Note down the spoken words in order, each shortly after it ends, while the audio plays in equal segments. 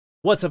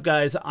What's up,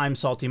 guys? I'm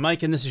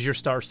SaltEMike, and this is your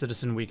Star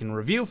Citizen Week in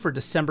Review for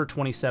December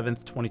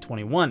 27th,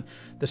 2021.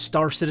 The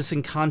Star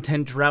Citizen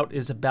content drought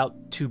is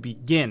about to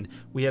begin.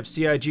 We have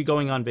CIG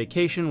going on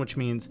vacation, which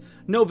means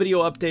no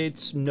video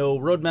updates, no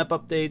roadmap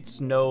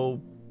updates,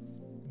 no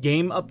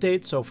game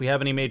updates, so if we have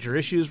any major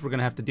issues, we're going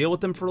to have to deal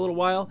with them for a little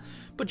while.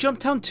 But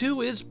Jumptown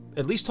 2 is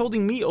at least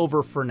holding me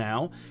over for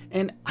now,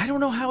 and I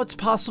don't know how it's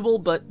possible,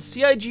 but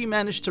CIG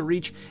managed to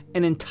reach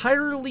an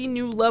entirely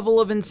new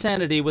level of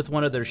insanity with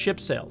one of their ship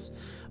sales.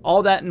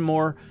 All that and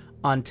more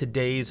on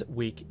today's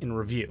Week in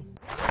Review.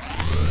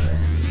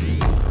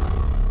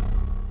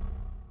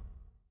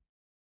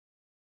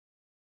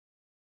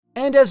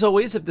 And as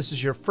always, if this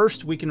is your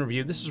first Week in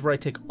Review, this is where I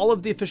take all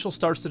of the official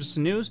Star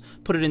Citizen news,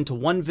 put it into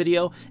one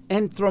video,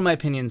 and throw my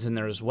opinions in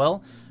there as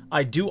well.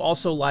 I do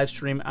also live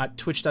stream at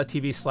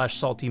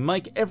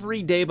twitch.tv/SaltEMike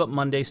every day but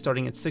Monday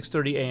starting at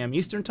 6:30 a.m.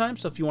 Eastern Time,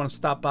 so if you want to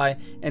stop by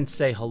and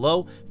say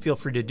hello, feel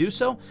free to do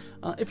so.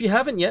 If you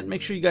haven't yet,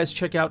 make sure you guys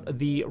check out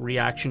the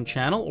reaction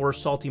channel, or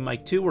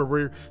SaltEMike 2, where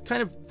we're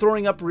kind of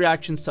throwing up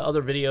reactions to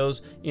other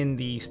videos in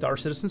the Star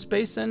Citizen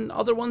space and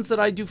other ones that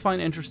I do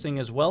find interesting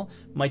as well.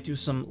 Might do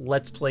some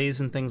Let's Plays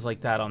and things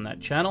like that on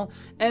that channel.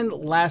 And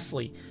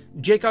lastly,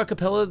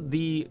 Galactapedia,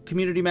 the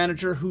community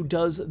manager who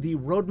does the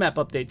roadmap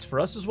updates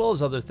for us as well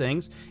as other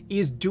things,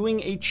 is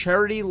doing a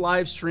charity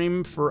live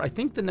stream for I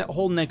think the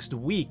whole next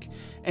week,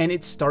 and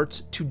it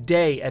starts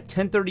today at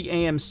 10:30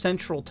 a.m.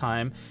 Central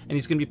Time, and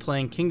he's going to be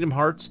playing Kingdom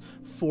Hearts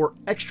for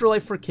Extra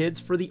Life for Kids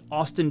for the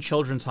Austin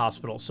Children's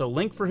Hospital. So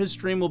link for his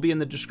stream will be in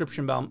the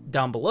description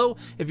down below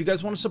if you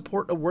guys want to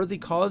support a worthy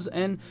cause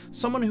and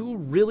someone who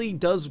really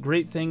does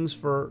great things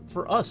for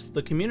us,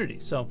 the community.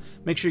 So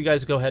make sure you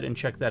guys go ahead and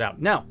check that out.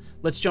 Now,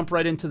 let's jump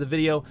right into the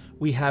video.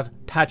 We have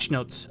patch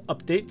notes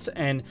updates,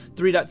 and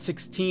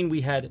 3.16 we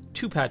had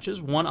two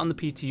patches, one on the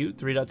PTU,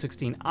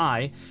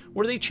 3.16i,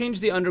 where they changed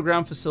the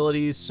underground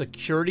facilities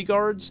security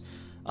guards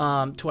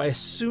to, I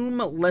assume,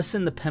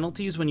 lessen the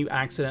penalties when you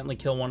accidentally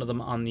kill one of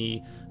them on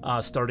the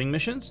starting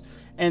missions.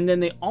 And then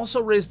they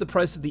also raised the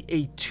price of the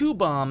A2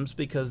 bombs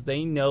because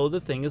they know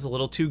the thing is a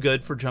little too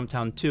good for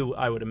Jumptown 2,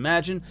 I would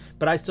imagine,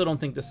 but I still don't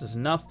think this is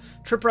enough.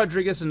 Trip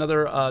Rodriguez,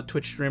 another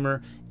Twitch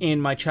streamer, in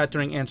my chat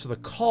during Answer the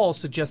Call,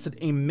 suggested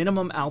a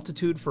minimum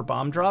altitude for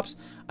bomb drops.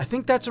 I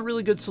think that's a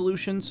really good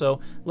solution, so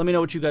let me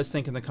know what you guys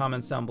think in the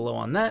comments down below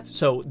on that.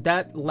 So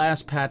that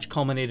last patch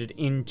culminated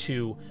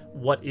into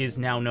what is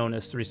now known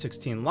as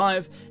 3.16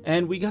 Live,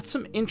 and we got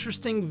some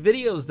interesting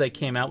videos that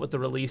came out with the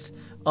release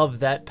of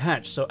that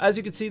patch. So as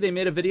you can see, they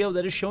made a video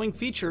that is showing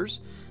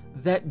features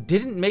that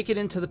didn't make it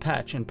into the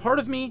patch, and part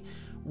of me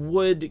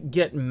would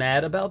get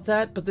mad about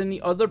that, but then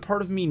the other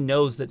part of me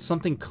knows that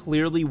something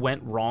clearly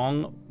went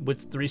wrong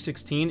with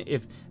 3.16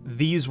 if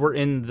these were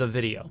in the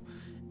video,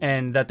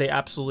 and that they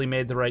absolutely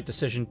made the right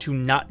decision to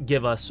not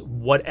give us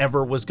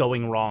whatever was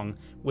going wrong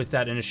with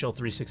that initial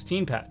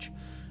 3.16 patch.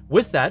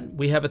 With that,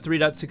 we have a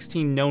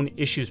 3.16 known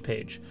issues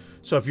page.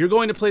 So if you're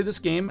going to play this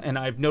game, and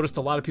I've noticed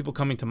a lot of people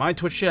coming to my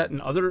Twitch chat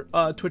and other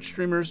Twitch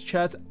streamers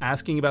chats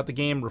asking about the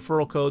game,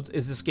 referral codes,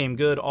 is this game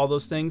good, all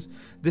those things,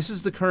 this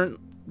is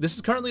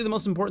currently the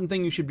most important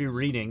thing you should be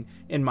reading,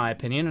 in my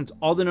opinion. It's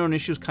all the known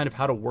issues, kind of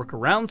how to work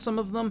around some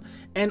of them,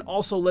 and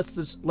also lets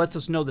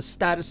us know the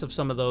status of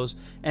some of those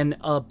and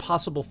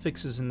possible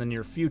fixes in the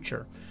near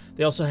future.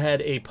 They also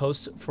had a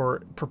post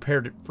for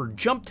prepared for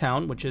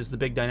Jumptown, which is the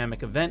big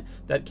dynamic event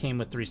that came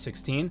with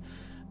 3.16.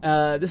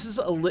 This is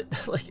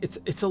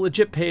it's a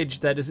legit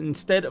page that is,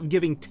 instead of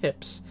giving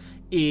tips,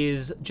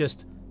 is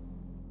just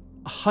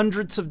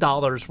hundreds of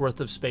dollars worth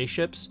of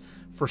spaceships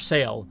for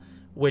sale,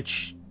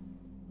 which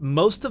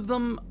most of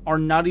them are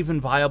not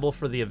even viable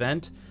for the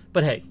event.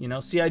 But hey, you know,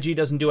 CIG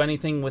doesn't do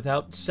anything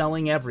without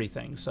selling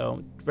everything,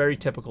 so very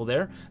typical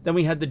there. Then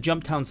we had the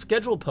Jumptown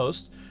schedule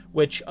post,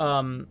 which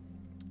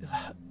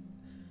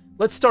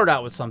let's start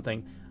out with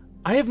something.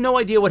 I have no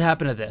idea what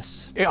happened to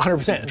this.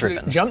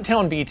 100%.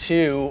 Jumptown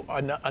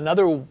V2,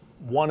 another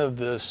one of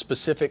the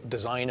specific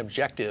design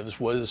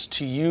objectives was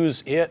to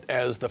use it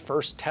as the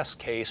first test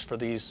case for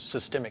these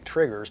systemic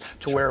triggers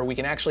to where we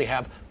can actually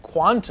have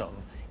Quantum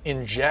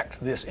inject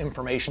this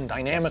information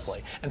dynamically.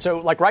 Yes. And so,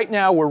 like, right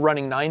now we're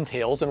running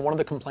Ninetales, and one of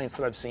the complaints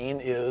that I've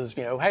seen is,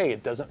 you know, hey,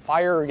 it doesn't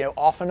fire, you know,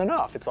 often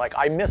enough. It's like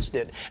I missed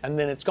it and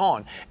then it's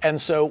gone. And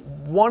so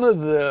one of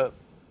the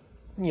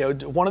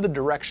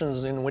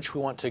directions in which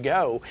we want to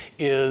go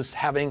is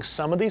having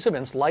some of these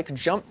events like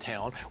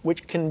Jumptown,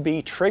 which can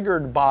be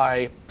triggered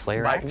by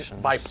player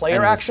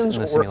actions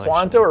or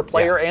Quanta, or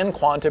player and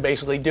Quanta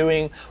basically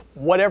doing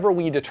whatever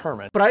we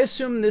determine. But I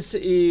assume this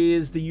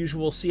is the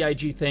usual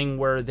CIG thing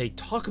where they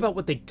talk about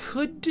what they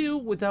could do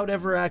without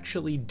ever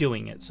actually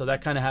doing it. So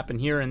that kind of happened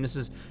here, and this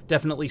is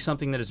definitely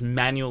something that is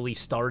manually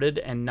started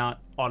and not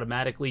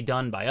automatically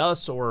done by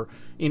us or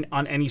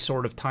on any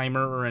sort of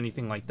timer or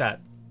anything like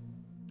that.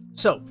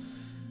 So,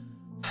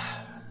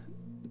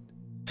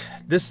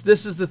 this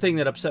is the thing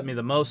that upset me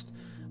the most.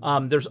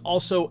 There's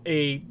also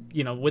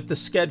with the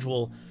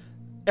schedule,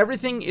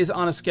 everything is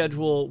on a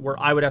schedule where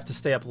I would have to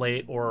stay up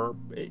late, or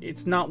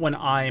it's not when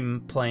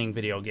I'm playing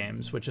video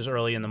games, which is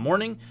early in the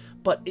morning,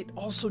 but it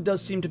also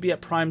does seem to be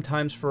at prime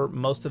times for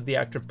most of the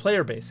active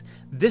player base.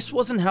 This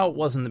wasn't how it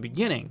was in the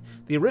beginning.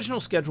 The original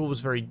schedule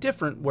was very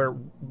different, where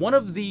one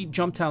of the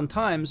Jumptown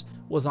times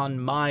was on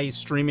my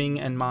streaming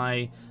and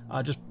my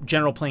just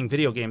general playing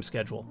video game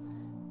schedule.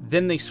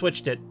 Then they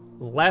switched it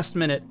last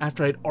minute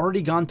after I'd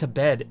already gone to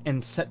bed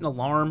and set an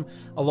alarm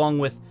along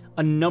with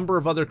a number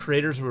of other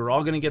creators. We were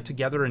all going to get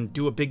together and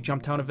do a big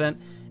Jumptown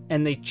event,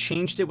 and they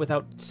changed it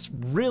without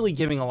really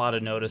giving a lot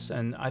of notice,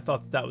 and I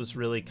thought that was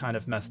really kind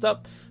of messed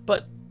up.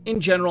 But in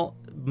general,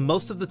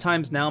 most of the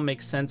times now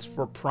make sense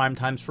for prime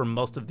times for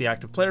most of the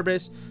active player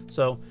base,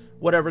 so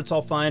whatever, it's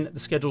all fine. The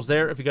schedule's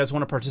there. If you guys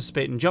want to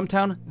participate in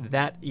Jumptown,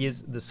 that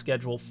is the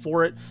schedule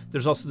for it.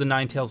 There's also the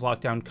Ninetales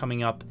lockdown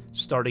coming up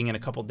starting in a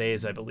couple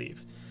days, I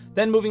believe.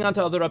 Then moving on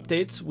to other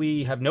updates,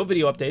 we have no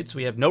video updates,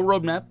 we have no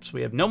roadmaps,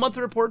 we have no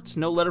monthly reports,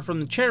 no letter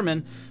from the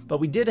chairman, but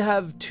we did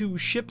have 2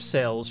 ship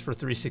sales for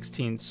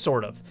 3/16,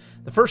 sort of.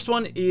 The first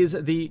one is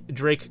the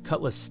Drake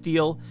Cutlass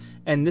Steel,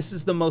 and this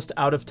is the most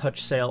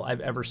out-of-touch sale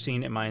I've ever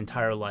seen in my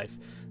entire life.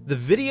 The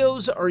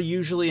videos are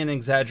usually an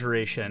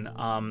exaggeration,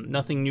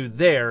 nothing new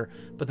there,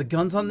 but the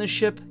guns on this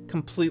ship,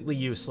 completely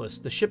useless.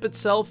 The ship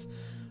itself,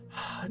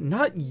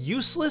 not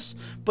useless,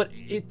 but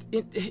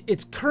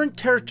its current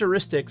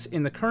characteristics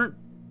in the current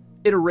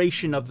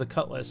iteration of the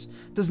Cutlass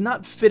does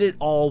not fit at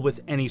all with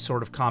any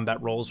sort of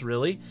combat roles,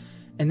 really.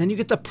 And then you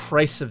get the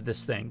price of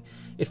this thing.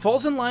 It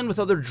falls in line with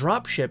other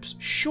drop ships,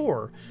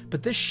 sure,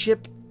 but this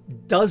ship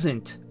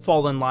doesn't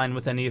fall in line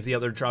with any of the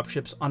other drop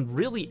ships on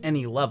really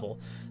any level.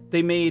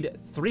 They made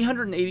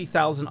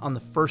 380,000 on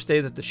the first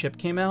day that the ship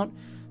came out,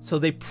 so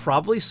they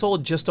probably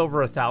sold just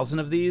over 1,000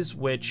 of these,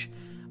 which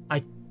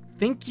I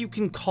think you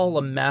can call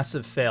a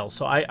massive fail.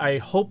 So I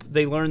hope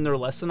they learn their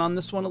lesson on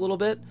this one a little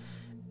bit.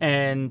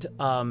 And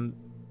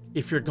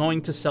if you're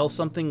going to sell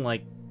something,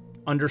 like,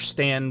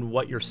 understand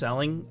what you're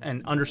selling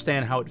and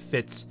understand how it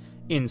fits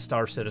in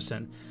Star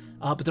Citizen.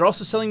 But they're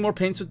also selling more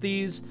paints with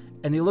these,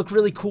 and they look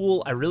really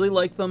cool. I really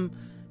like them.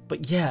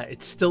 But yeah,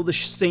 it's still the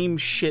same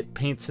shit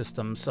paint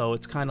system, so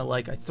it's kind of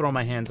like I throw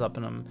my hands up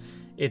in them.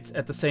 It's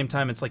at the same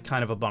time, it's like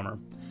kind of a bummer.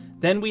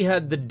 Then we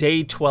had the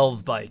Day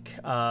 12 bike.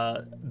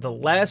 The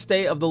last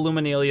day of the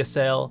Luminila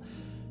sale,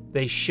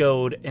 they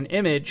showed an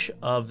image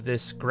of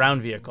this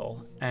ground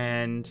vehicle,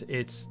 and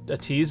it's a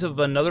tease of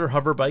another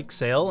hover bike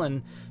sale,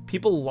 and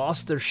people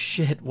lost their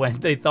shit when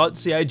they thought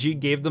CIG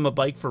gave them a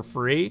bike for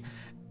free,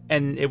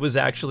 and it was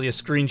actually a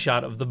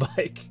screenshot of the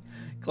bike.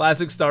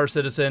 Classic Star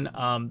Citizen.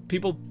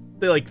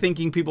 They like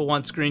thinking people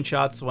want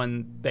screenshots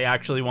when they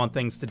actually want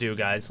things to do,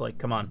 guys. Like,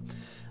 come on.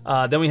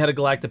 Then we had a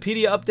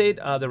Galactapedia update.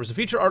 There was a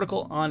feature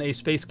article on a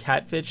space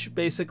catfish,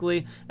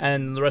 basically,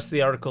 and the rest of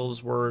the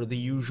articles were the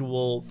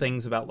usual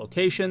things about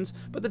locations,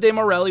 but the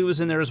Daymar Rally was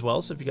in there as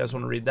well, so if you guys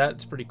want to read that,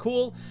 it's pretty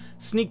cool.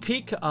 Sneak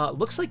peek,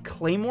 looks like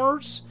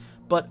Claymores,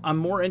 but I'm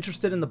more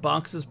interested in the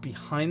boxes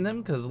behind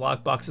them, because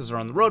lock boxes are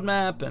on the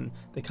roadmap, and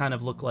they kind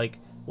of look like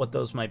what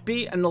those might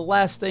be. And the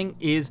last thing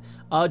is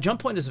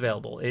Jump Point is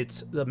available.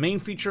 It's the main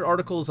feature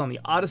article is on the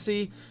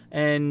Odyssey,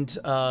 and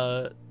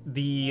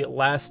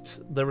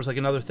there was like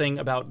another thing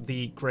about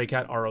the Grey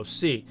Cat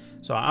ROC.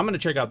 So I'm going to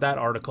check out that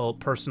article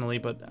personally,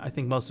 but I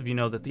think most of you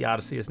know that the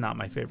Odyssey is not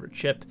my favorite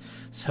ship.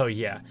 So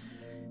yeah,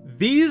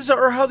 these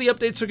are how the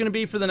updates are going to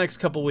be for the next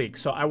couple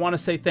weeks. So I want to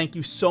say thank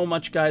you so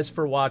much, guys,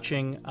 for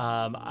watching.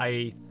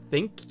 I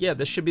think, yeah,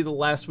 this should be the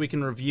last week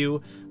in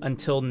review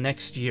until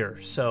next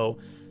year. So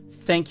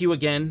thank you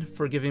again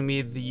for giving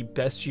me the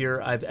best year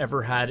I've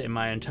ever had in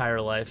my entire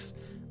life,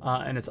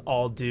 and it's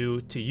all due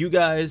to you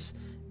guys,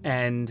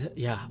 and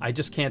yeah, I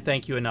just can't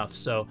thank you enough.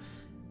 So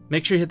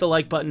make sure you hit the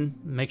like button,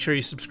 make sure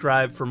you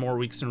subscribe for more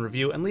weeks in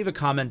review, and leave a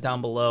comment down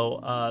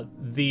below.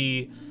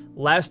 The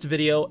last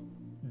video,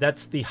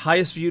 that's the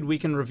highest viewed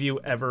week in review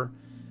ever.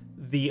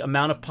 The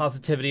amount of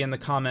positivity in the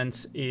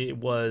comments, it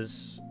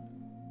was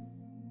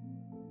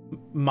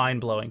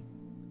mind-blowing.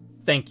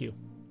 Thank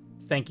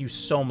you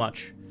so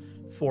much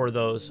for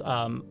those.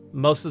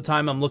 Most of the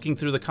time I'm looking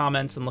through the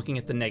comments and looking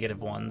at the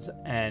negative ones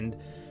and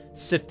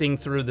sifting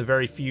through the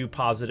very few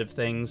positive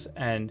things,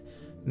 and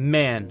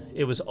man,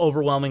 it was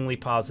overwhelmingly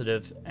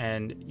positive,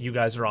 and you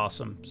guys are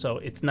awesome. So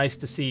it's nice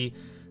to see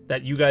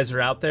that you guys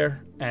are out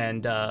there,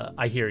 and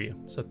I hear you.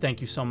 So thank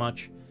you so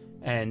much,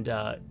 and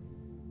I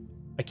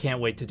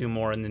can't wait to do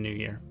more in the new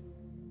year.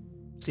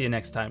 See you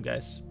next time,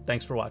 guys.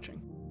 Thanks for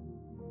watching.